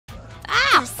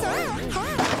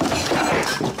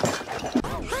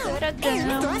did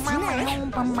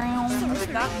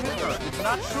not hit her. It's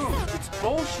not true. It's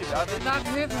bullshit. I did not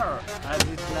hit her. I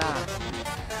did not.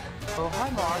 Oh, hi,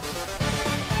 Mark.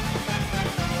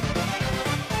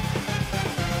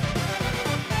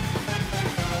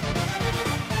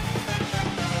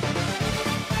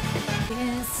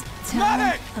 This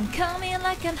time I'm coming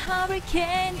like an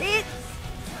hurricane.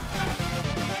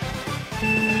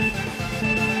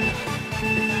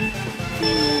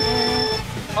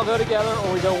 I'll go together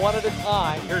or we go one at a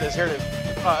time. Here it is, here it is.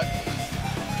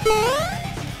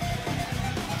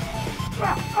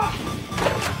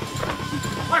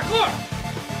 Parkour!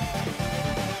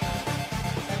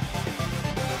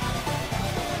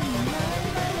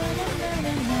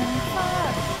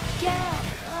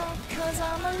 Cause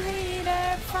I'm a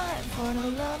leader, fight for the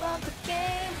love of the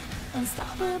game.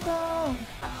 Unstoppable,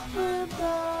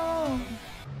 unstoppable.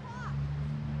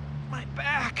 My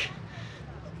back.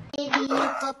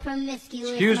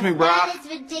 Excuse me, bro.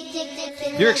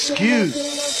 You're excused.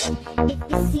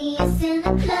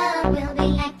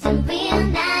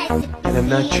 And I'm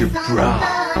not your bra.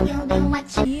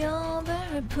 You'll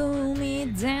better pull me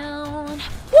down.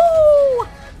 Woo!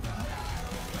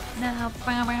 Now,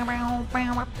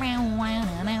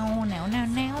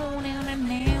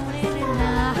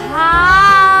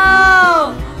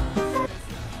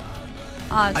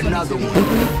 Another one.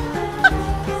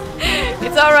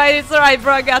 It's alright,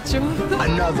 bro, I got you.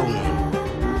 Another one.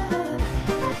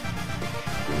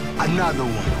 Another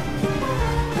one.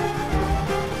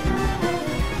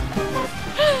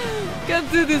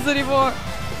 Can't do this anymore.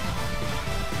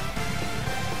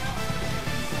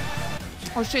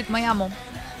 Oh shit, my ammo.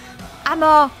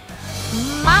 Ammo!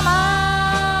 Mama!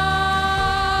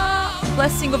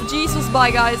 Blessing of Jesus,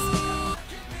 bye guys.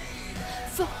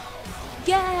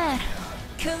 Forget.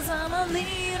 Cause I'm a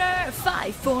leader,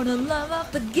 fight for the love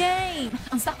of the game.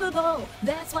 Unstoppable,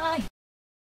 that's why.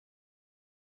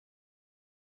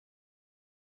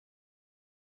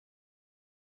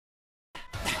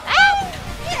 Ow!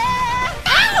 Yeah!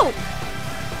 Ow!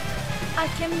 I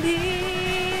can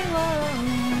be alone.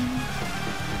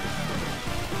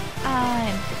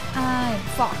 I'm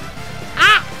fuck.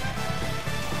 Ah!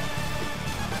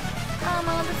 I'm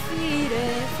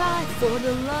undefeated, fight for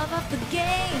the love of the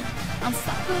game.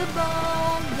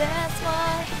 Unstoppable, that's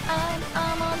why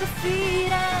I'm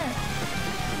undefeated.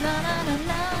 Na na na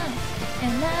na,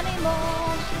 and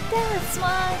anymore. That's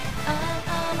why I'm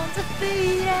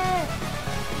undefeated.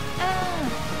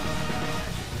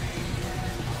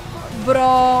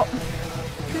 Bro,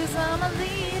 cause I'm a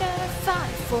leader,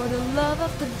 fight for the love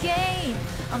of the game.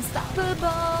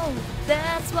 Unstoppable,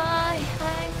 that's why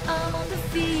I'm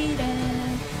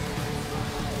undefeated.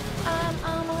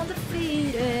 I'm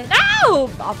undefeated. Ow!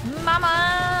 Oh,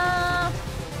 mama!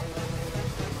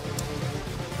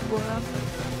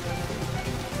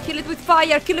 Kill it with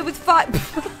fire, kill it with fire.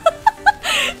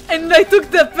 And I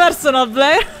took the personal,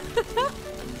 Blair.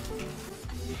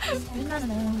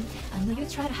 I know you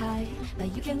try to hide,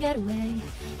 but you can get away.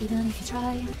 Even if you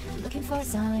try, looking for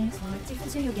signs for a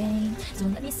difference in your game.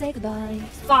 Don't let me say goodbye.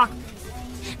 Fuck!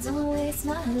 Don't waste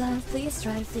my life, please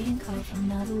try to think of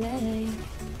another way.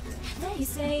 They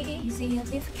say easy and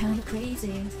different kind of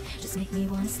crazy. Just make me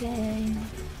wanna stay.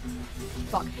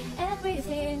 Fuck.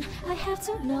 Everything I have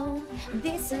to know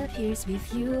disappears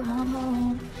with you. I'm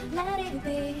home. Let it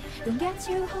be. Don't get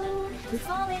you home. We're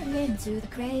falling into the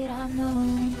great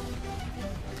unknown.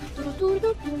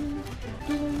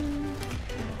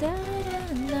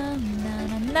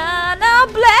 Na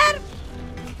Blair.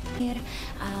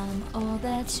 I'm all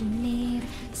that you need,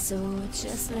 so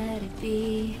just let it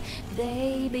be,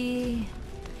 baby.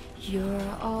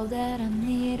 You're all that I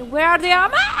need. Where are the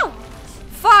ammo?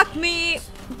 Fuck me,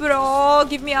 bro.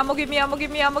 Give me ammo, give me ammo,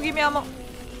 give me ammo, give me ammo.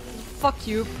 Fuck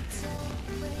you.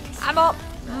 Ammo,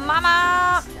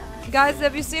 mama. Guys,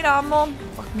 have you seen ammo?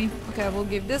 Fuck me. Okay, I will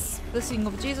give this the Blessing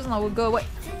of Jesus and I will go away.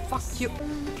 Fuck you.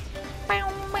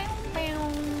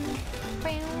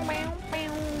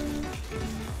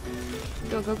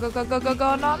 Go, go, go, go, go, go,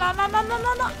 go. No, no, no, no, no,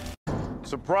 no, no.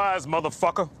 Surprise,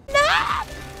 motherfucker. No!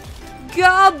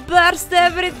 Go burst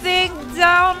everything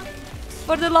down.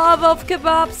 For the love of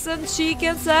kebabs and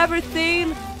chickens,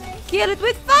 everything. Kill it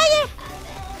with fire.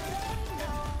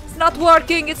 It's not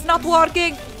working, it's not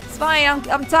working. It's fine,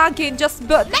 I'm tanking, just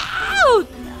but no!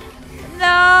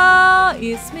 No,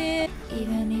 it's me.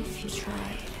 Even if you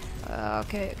tried.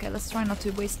 Okay, let's try not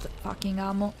to waste fucking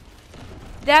ammo.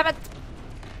 Damn it!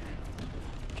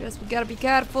 Just we gotta be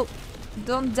careful.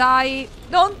 Don't die.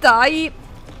 Don't die!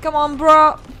 Come on,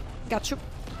 bro. Got you.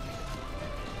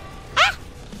 Ah!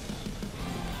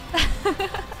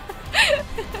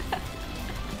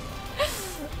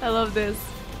 I love this.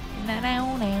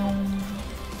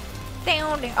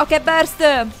 Okay, burst.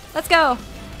 Let's go.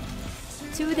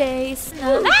 2 days.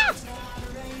 Na.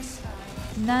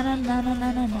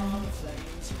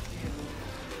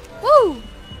 Woo!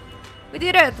 We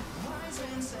did it.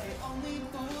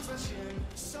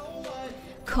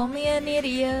 Call me an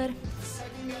idiot.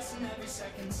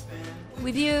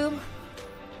 With you.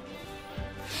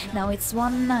 Now it's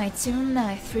 1 night, 2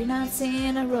 nights, 3 nights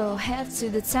in a row. Head to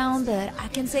the town, but I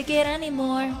can't take it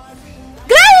anymore.